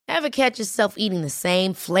Ever catch yourself eating the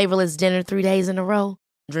same flavorless dinner 3 days in a row?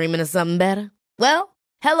 Dreaming of something better? Well,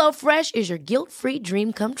 HelloFresh is your guilt-free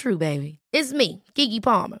dream come true, baby. It's me, Keke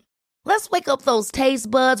Palmer. Let's wake up those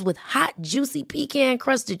taste buds with hot, juicy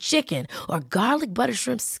pecan-crusted chicken or garlic butter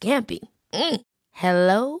shrimp scampi.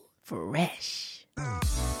 Hello Fresh.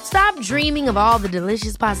 Stop dreaming of all the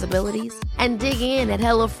delicious possibilities and dig in at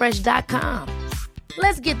HelloFresh.com.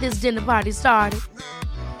 Let's get this dinner party started.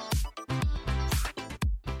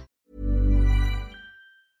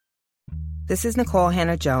 This is Nicole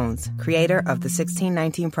Hannah-Jones, creator of the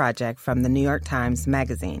 1619 Project from the New York Times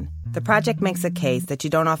Magazine. The project makes a case that you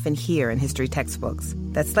don't often hear in history textbooks,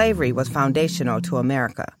 that slavery was foundational to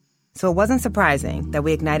America. So it wasn't surprising that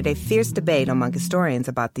we ignited a fierce debate among historians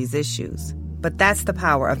about these issues. But that's the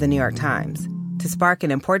power of the New York Times, to spark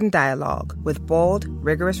an important dialogue with bold,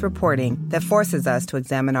 rigorous reporting that forces us to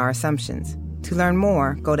examine our assumptions. To learn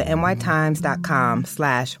more, go to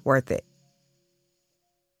nytimes.com/worthit.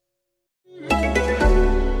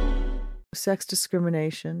 Sex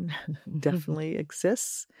discrimination definitely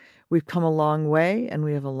exists. We've come a long way, and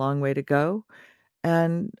we have a long way to go.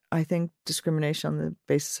 And I think discrimination on the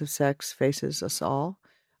basis of sex faces us all.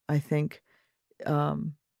 I think,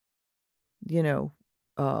 you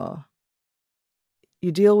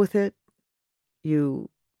deal with it, you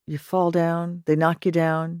fall down, they knock you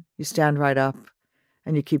down, you stand right up,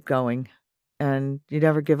 and you keep going, and you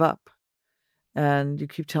never give up, and you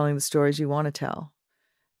keep telling the stories you want to tell.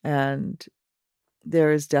 And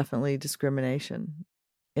there is definitely discrimination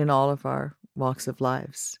in all of our walks of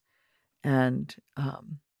lives, and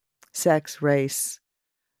sex, race,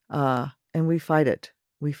 and we fight it.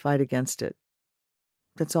 We fight against it.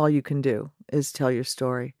 That's all you can do, is tell your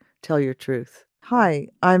story, tell your truth. Hi,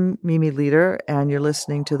 I'm Mimi Leder, and you're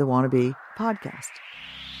listening to the Wannabe Podcast.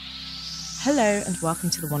 Hello, and welcome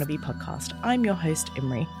to the Wannabe Podcast. I'm your host,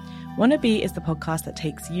 Imri. Wannabe is the podcast that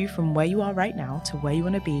takes you from where you are right now to where you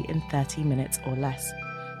want to be in 30 minutes or less.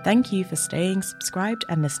 Thank you for staying subscribed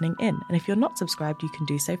and listening in. And if you're not subscribed, you can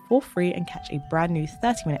do so for free and catch a brand new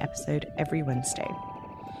 30-minute episode every Wednesday.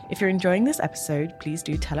 If you're enjoying this episode, please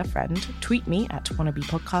do tell a friend, tweet me at Wannabe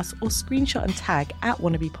Podcast, or screenshot and tag at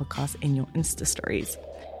Wannabe Podcast in your Insta stories.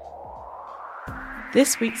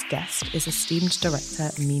 This week's guest is esteemed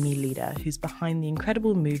director Mimi Leder, who's behind the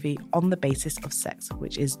incredible movie On the Basis of Sex,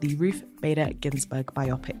 which is the Ruth Bader Ginsburg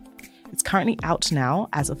biopic. It's currently out now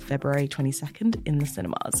as of February 22nd in the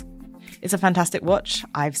cinemas. It's a fantastic watch.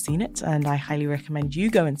 I've seen it, and I highly recommend you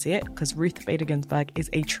go and see it, because Ruth Bader Ginsburg is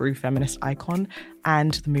a true feminist icon,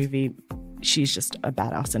 and the movie, she's just a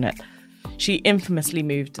badass in it. She infamously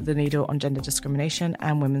moved the needle on gender discrimination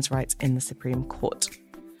and women's rights in the Supreme Court.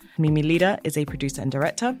 Mimi Leder is a producer and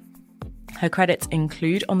director. Her credits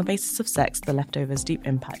include On the Basis of Sex, The Leftovers, Deep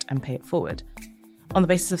Impact, and Pay It Forward. On the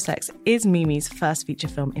Basis of Sex is Mimi's first feature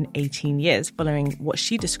film in 18 years, following what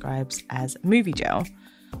she describes as movie jail.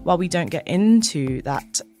 While we don't get into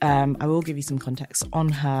that, I will give you some context on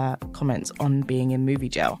her comments on being in movie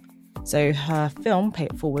jail. So her film, Pay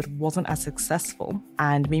It Forward, wasn't as successful,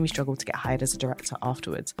 and Mimi struggled to get hired as a director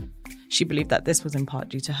afterwards. She believed that this was in part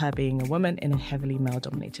due to her being a woman in a heavily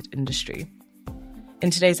male-dominated industry. In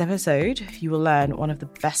today's episode, you will learn one of the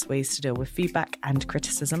best ways to deal with feedback and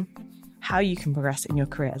criticism, how you can progress in your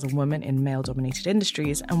career as a woman in male-dominated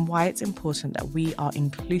industries, and why it's important that we are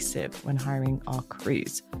inclusive when hiring our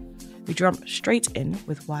crews. We jump straight in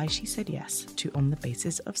with why she said yes to On the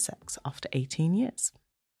Basis of Sex after 18 years.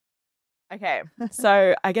 Okay,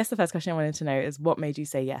 so I guess the first question I wanted to know is, what made you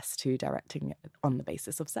say yes to directing On the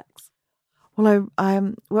Basis of Sex? Well,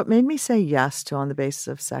 what made me say yes to On the Basis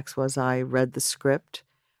of Sex was I read the script,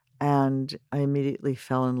 and I immediately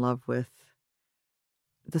fell in love with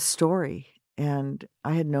the story. And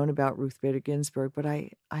I had known about Ruth Bader Ginsburg, but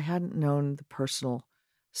I hadn't known the personal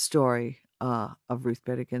story of Ruth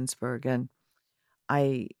Bader Ginsburg. And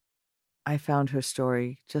I found her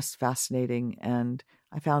story just fascinating, and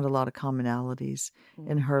I found a lot of commonalities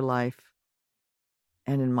in her life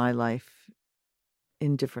and in my life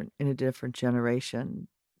in a different generation.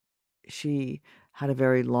 She had a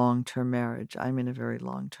very long-term marriage. I'm in a very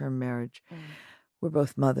long-term marriage. We're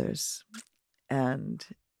both mothers, and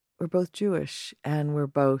we're both Jewish, and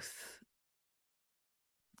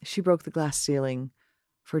she broke the glass ceiling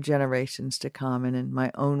for generations to come. And in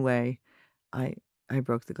my own way, I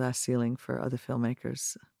broke the glass ceiling for other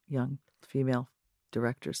filmmakers, young female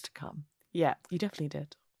directors to come. Yeah, you definitely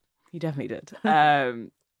did. You definitely did.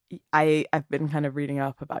 I've been kind of reading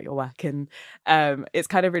up about your work, and it's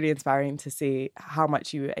kind of really inspiring to see how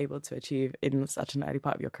much you were able to achieve in such an early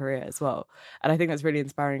part of your career as well. And I think that's really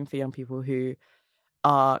inspiring for young people who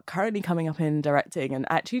are currently coming up in directing and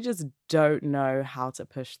actually just don't know how to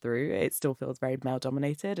push through. It still feels very male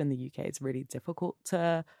dominated. In the UK, it's really difficult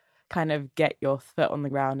to kind of get your foot on the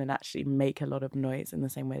ground and actually make a lot of noise in the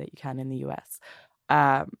same way that you can in the US.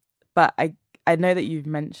 But I know that you've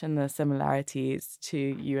mentioned the similarities to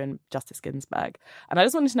you and Justice Ginsburg. And I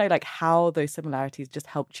just wanted to know, like, how those similarities just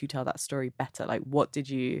helped you tell that story better. Like,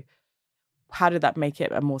 how did that make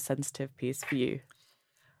it a more sensitive piece for you?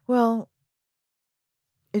 Well,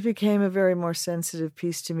 it became a very more sensitive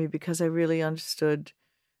piece to me because I really understood,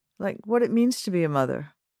 like, what it means to be a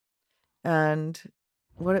mother and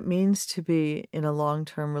what it means to be in a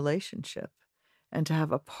long-term relationship and to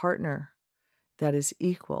have a partner that is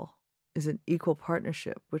an equal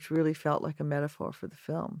partnership, which really felt like a metaphor for the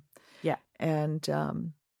film. Yeah. And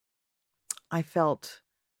I felt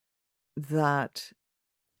that,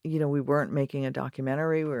 we weren't making a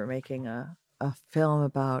documentary. We were making a film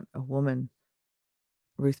about a woman,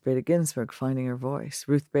 Ruth Bader Ginsburg, finding her voice.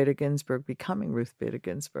 Ruth Bader Ginsburg becoming Ruth Bader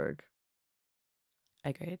Ginsburg.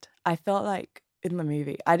 Agreed. I felt like in the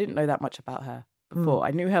movie, I didn't know that much about her before.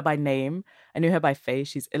 I knew her by name. I knew her by face.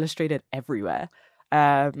 She's illustrated everywhere.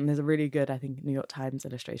 There's a really good, I think, New York Times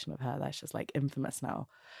illustration of her that's just like infamous now.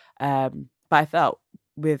 But I felt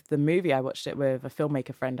with the movie, I watched it with a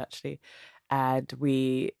filmmaker friend actually, and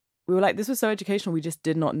we were like, this was so educational. We just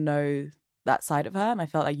did not know that side of her, and I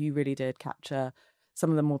felt like you really did capture some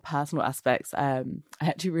of the more personal aspects. I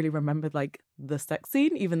actually really remembered like the sex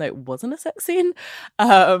scene, even though it wasn't a sex scene,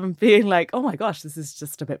 being like, oh my gosh, this is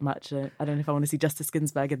just a bit much. I don't know if I want to see Justice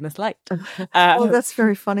Ginsburg in this light. Well, that's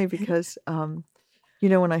very funny because,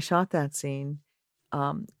 when I shot that scene,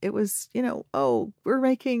 it was,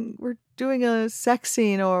 we're doing a sex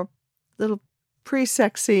scene or little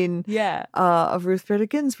pre-sex scene of Ruth Bader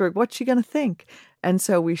Ginsburg. What's she going to think? And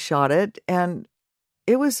so we shot it, and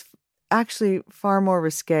it was actually far more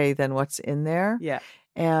risque than what's in there. Yeah.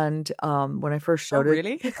 And when I first showed it,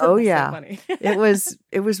 really? Oh yeah, So funny.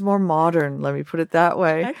 it was more modern. Let me put it that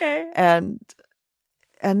way. Okay.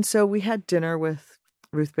 And so we had dinner with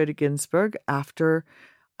Ruth Bader Ginsburg after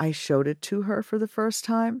I showed it to her for the first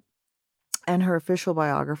time, and her official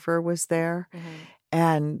biographer was there. Mm-hmm.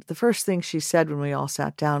 And the first thing she said when we all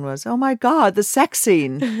sat down was, "Oh my God, the sex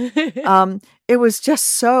scene!" It was just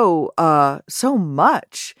so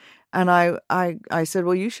much. And I said,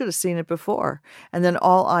 well, you should have seen it before. And then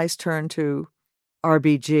all eyes turned to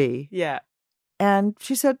RBG. Yeah. And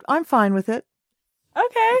she said, I'm fine with it.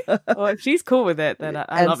 Okay. Well, if she's cool with it, then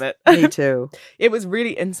I love it. Me too. It was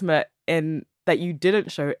really intimate in that you didn't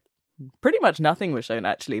show pretty much nothing was shown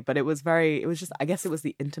actually, but it was just, I guess it was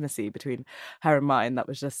the intimacy between her and mine that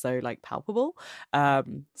was just so like palpable.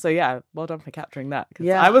 So yeah, well done for capturing that.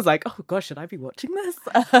 Yeah. I was like, oh gosh, should I be watching this?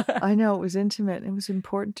 I know, it was intimate. It was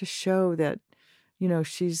important to show that,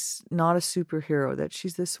 she's not a superhero, that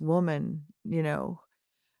she's this woman,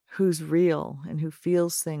 who's real and who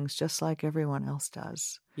feels things just like everyone else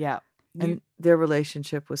does. Yeah. And their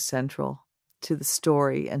relationship was central to the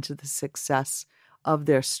story and to the success of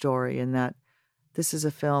their story, and that this is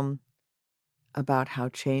a film about how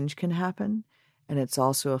change can happen, and it's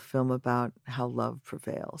also a film about how love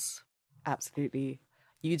prevails. Absolutely.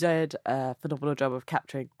 You did a phenomenal job of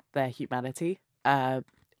capturing their humanity,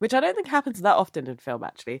 which I don't think happens that often in film,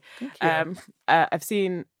 actually. Thank you. I've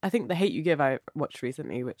seen, I think The Hate U Give I watched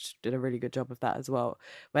recently, which did a really good job of that as well,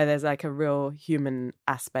 where there's like a real human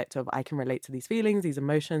aspect of I can relate to these feelings, these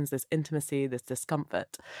emotions, this intimacy, this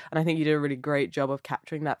discomfort. And I think you did a really great job of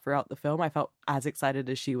capturing that throughout the film. I felt as excited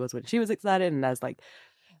as she was when she was excited and as like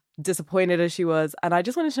disappointed as she was. And I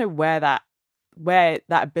just wanted to know where that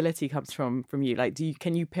ability comes from you. Like,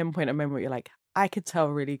 can you pinpoint a moment where you're like, I could tell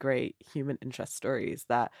really great human interest stories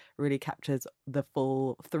that really captures the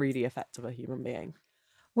full 3D effect of a human being?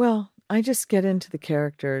 Well, I just get into the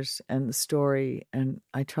characters and the story, and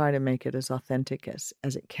I try to make it as authentic as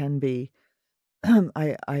it can be.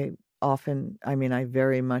 I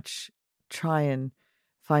very much try and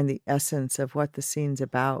find the essence of what the scene's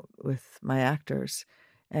about with my actors,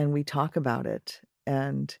 and we talk about it.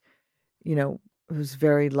 And, I was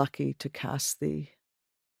very lucky to cast the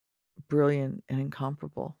brilliant and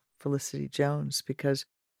incomparable Felicity Jones, because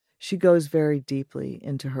she goes very deeply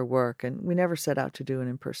into her work, and we never set out to do an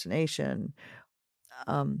impersonation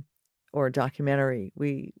or a documentary.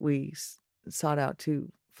 We sought out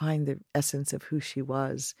to find the essence of who she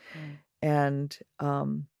was. And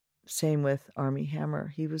same with Armie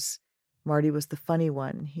Hammer. Marty was the funny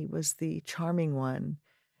one, he was the charming one,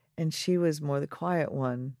 and she was more the quiet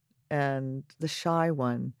one and the shy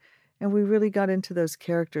one. And we really got into those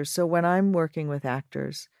characters. So when I'm working with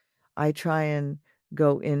actors, I try and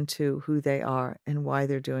go into who they are and why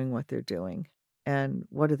they're doing what they're doing and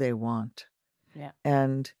what do they want. Yeah.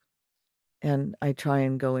 And I try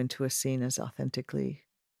and go into a scene as authentically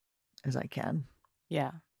as I can.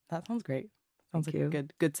 Yeah, that sounds great. Sounds Thank like you. a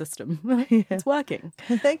good system. Yeah. It's working.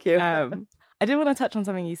 Thank you. I did want to touch on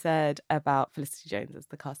something you said about Felicity Jones as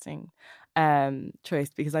the casting choice,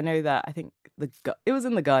 because I know that I think it was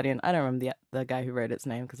in The Guardian. I don't remember the guy who wrote its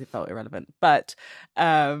name because it felt irrelevant. But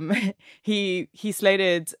he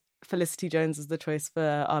slated Felicity Jones as the choice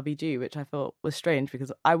for RBG, which I thought was strange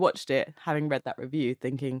because I watched it having read that review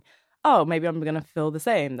thinking, oh, maybe I'm going to feel the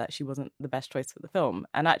same, that she wasn't the best choice for the film.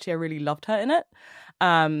 And actually, I really loved her in it.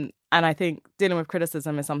 And I think dealing with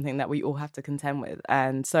criticism is something that we all have to contend with.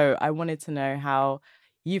 And so I wanted to know how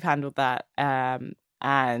you've handled that and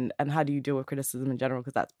how do you deal with criticism in general?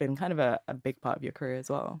 Because that's been kind of a big part of your career as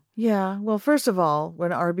well. Yeah. Well, first of all,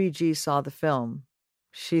 when RBG saw the film,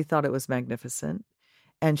 she thought it was magnificent.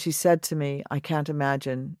 And she said to me, I can't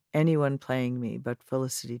imagine anyone playing me but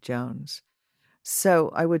Felicity Jones.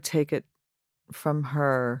 So I would take it from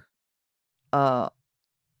her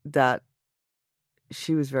that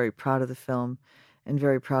she was very proud of the film and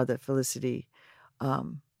very proud that Felicity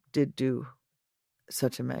did do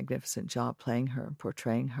such a magnificent job playing her and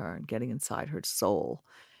portraying her and getting inside her soul.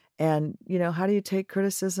 And, how do you take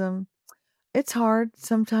criticism? It's hard.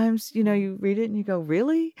 Sometimes, you read it and you go,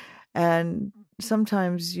 really? And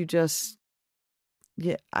sometimes you just,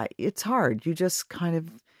 it's hard. You just kind of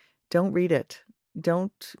don't read it.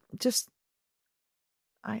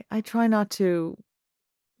 I try not to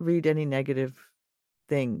read any negative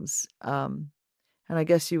things. And I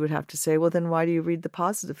guess you would have to say, well, then why do you read the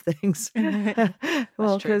positive things?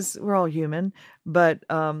 Well, because we're all human. But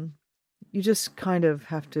you just kind of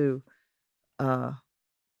have to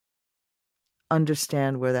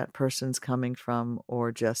understand where that person's coming from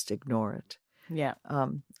or just ignore it. Yeah.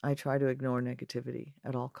 I try to ignore negativity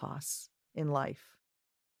at all costs in life.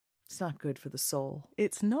 It's not good for the soul.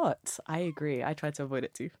 It's not. I agree. I try to avoid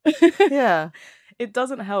it too. Yeah. It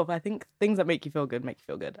doesn't help. I think things that make you feel good make you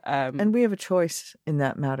feel good. And we have a choice in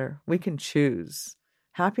that matter. We can choose.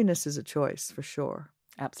 Happiness is a choice for sure.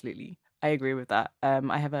 Absolutely. I agree with that.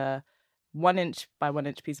 I have a 1 inch by 1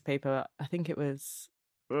 inch piece of paper. I think it was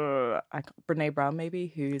Brene Brown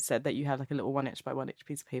maybe, who said that you have like a little 1 inch by 1 inch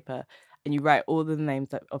piece of paper and you write all the names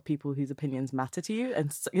of people whose opinions matter to you,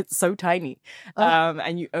 and it's so tiny.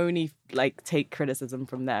 And you only like take criticism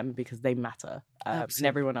from them because they matter, and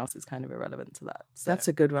everyone else is kind of irrelevant to that. So that's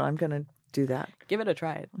a good one. I'm going to do that. Give it a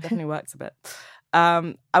try. It definitely works a bit.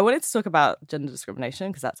 I wanted to talk about gender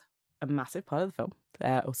discrimination because that's a massive part of the film,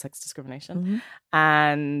 or sex discrimination. Mm-hmm.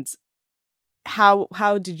 And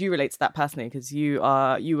how did you relate to that personally? Because you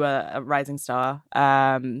were a rising star,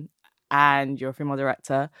 and you're a female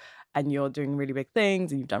director, and you're doing really big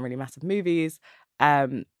things, and you've done really massive movies.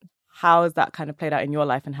 How has that kind of played out in your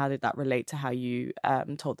life, and how did that relate to how you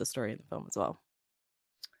told the story in the film as well?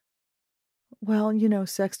 Well,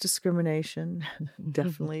 sex discrimination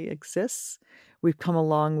definitely exists. We've come a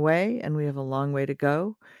long way, and we have a long way to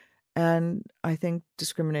go. And I think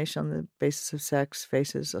discrimination on the basis of sex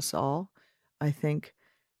faces us all. I think,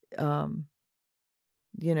 you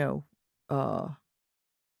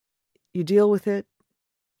deal with it,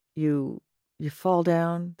 you fall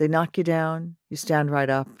down, they knock you down, you stand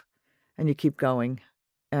right up, and you keep going,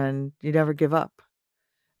 and you never give up,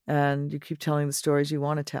 and you keep telling the stories you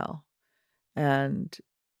want to tell. And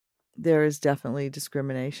there is definitely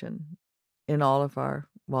discrimination in all of our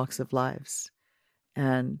walks of lives,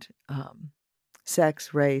 and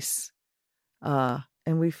sex, race,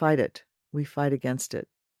 and we fight it. We fight against it.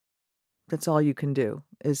 That's all you can do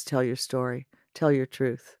is tell your story, tell your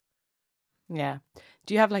truth. Yeah.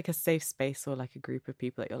 Do you have like a safe space or like a group of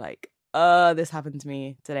people that you're like, this happened to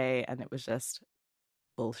me today and it was just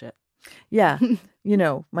bullshit? Yeah.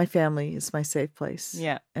 My family is my safe place.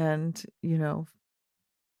 Yeah. And, you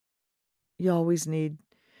always need,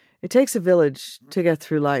 it takes a village to get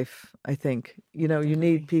through life, I think. Definitely. You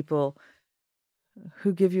need people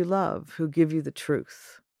who give you love, who give you the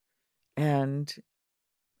truth. And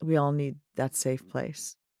we all need that safe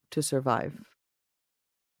place to survive.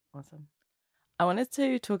 Awesome. I wanted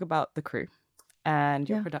to talk about the crew and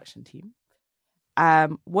your production team.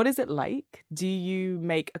 What is it like? Do you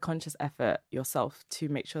make a conscious effort yourself to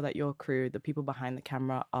make sure that your crew, the people behind the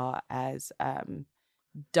camera, are as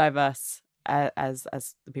diverse as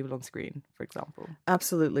the people on screen, for example?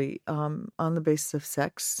 Absolutely. On the basis of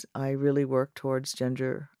sex, I really work towards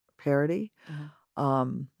gender parity.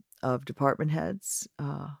 Mm-hmm. Of department heads,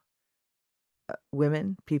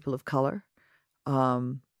 women, people of color.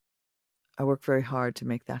 I work very hard to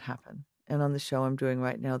make that happen. and on the show I'm doing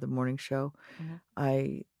right now, the morning show,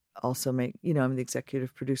 I also make, I'm the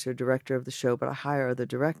executive producer, director of the show, but I hire other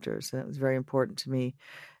directors. And it was very important to me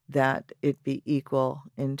that it be equal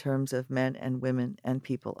in terms of men and women and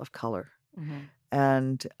people of color.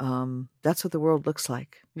 And that's what the world looks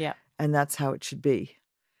like. Yeah. And that's how it should be.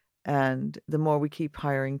 And the more we keep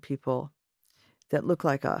hiring people that look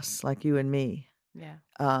like us, like you and me,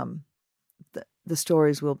 the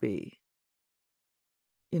stories will be,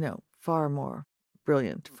 far more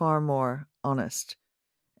brilliant, far more honest,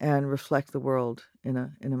 and reflect the world in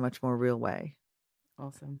a much more real way.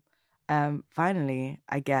 Awesome. Finally,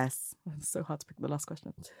 I guess, it's so hard to pick the last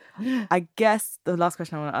question. I guess the last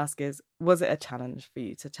question I want to ask is, was it a challenge for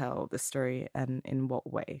you to tell this story, and in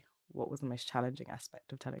what way? What was the most challenging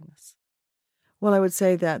aspect of telling this? Well, I would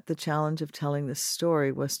say that the challenge of telling this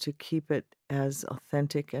story was to keep it as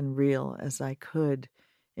authentic and real as I could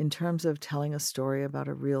in terms of telling a story about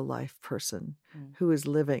a real life person who is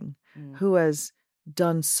living, who has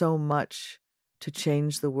done so much to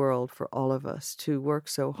change the world for all of us, to work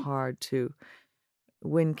so hard to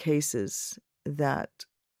win cases that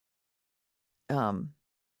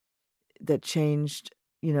that changed,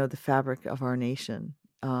 the fabric of our nation.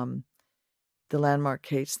 The landmark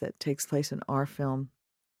case that takes place in our film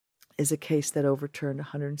is a case that overturned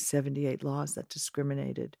 178 laws that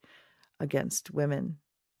discriminated against women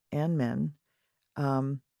and men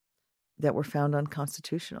that were found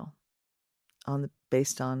unconstitutional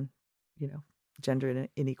based on, gender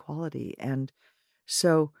inequality. And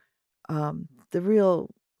so the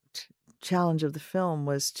real challenge of the film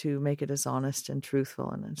was to make it as honest and truthful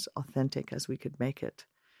and as authentic as we could make it,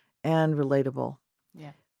 and relatable.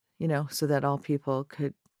 Yeah. So that all people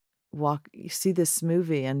could see this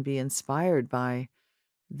movie and be inspired by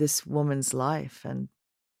this woman's life and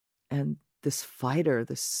this fighter,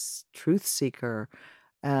 this truth seeker,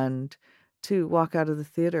 and to walk out of the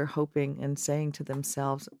theater hoping and saying to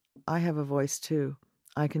themselves, I have a voice too.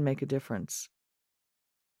 I can make a difference.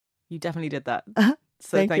 You definitely did that.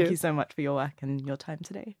 So thank you so much for your work and your time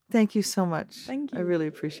today. Thank you so much. Thank you. I really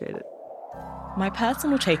appreciate it. My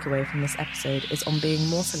personal takeaway from this episode is on being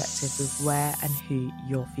more selective with where and who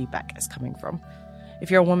your feedback is coming from. If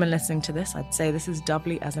you're a woman listening to this, I'd say this is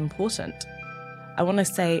doubly as important. I want to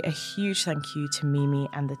say a huge thank you to Mimi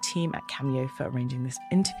and the team at Cameo for arranging this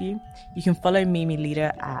interview. You can follow Mimi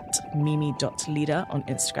Leder at mimi.leder on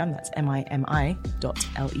Instagram. That's mimi.leder.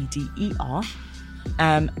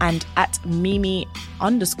 And at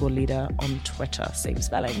Mimi_Leder on Twitter, same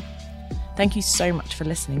spelling. Thank you so much for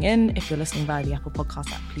listening in. If you're listening via the Apple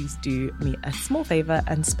Podcast app, please do me a small favour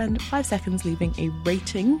and spend 5 seconds leaving a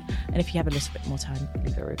rating. And if you have a little bit more time,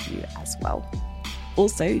 leave a review as well.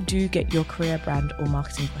 Also, do get your career, brand or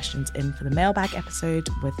marketing questions in for the mailbag episode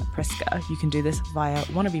with Priska. You can do this via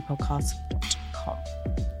wannabepodcast.com.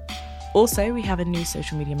 Also, we have a new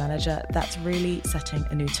social media manager that's really setting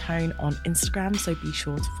a new tone on Instagram, so be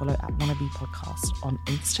sure to follow at Wannabe Podcast on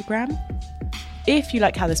Instagram. If you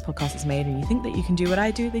like how this podcast is made and you think that you can do what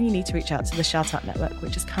I do, then you need to reach out to the Shoutout Network,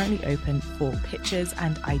 which is currently open for pitches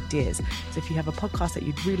and ideas. So if you have a podcast that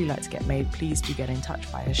you'd really like to get made, please do get in touch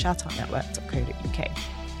via shoutoutnetwork.co.uk.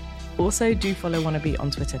 Also, do follow Wannabe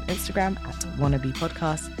on Twitter and Instagram at Wannabe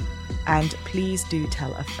Podcast. And please do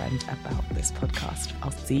tell a friend about this podcast. I'll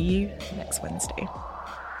see you next Wednesday.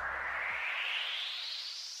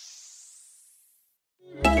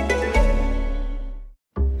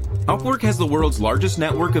 Upwork has the world's largest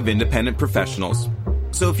network of independent professionals.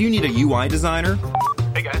 So if you need a UI designer...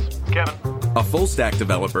 Hey guys, it's Kevin. A full-stack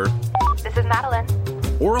developer... This is Madeline.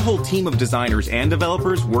 Or a whole team of designers and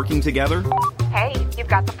developers working together... Hey, you've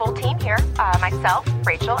got the full team here. Myself,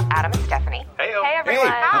 Rachel, Adam, and Stephanie. Hey-o. Hey, everyone.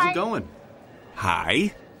 Hey, how's it going?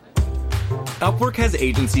 Hi. Upwork has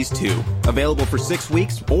agencies too, available for 6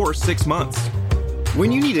 weeks or 6 months.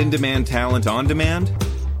 When you need in-demand talent on demand,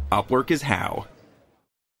 Upwork is how.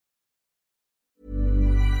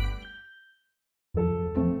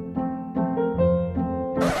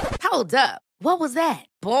 Hold up. What was that?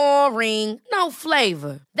 Boring. No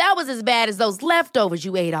flavor. That was as bad as those leftovers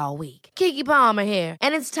you ate all week. Keke Palmer here,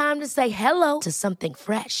 and it's time to say hello to something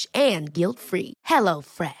fresh and guilt-free.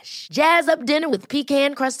 HelloFresh. Jazz up dinner with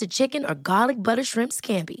pecan-crusted chicken or garlic butter shrimp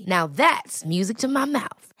scampi. Now that's music to my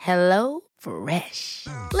mouth. HelloFresh.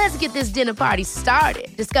 Let's get this dinner party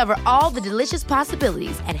started. Discover all the delicious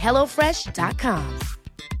possibilities at HelloFresh.com.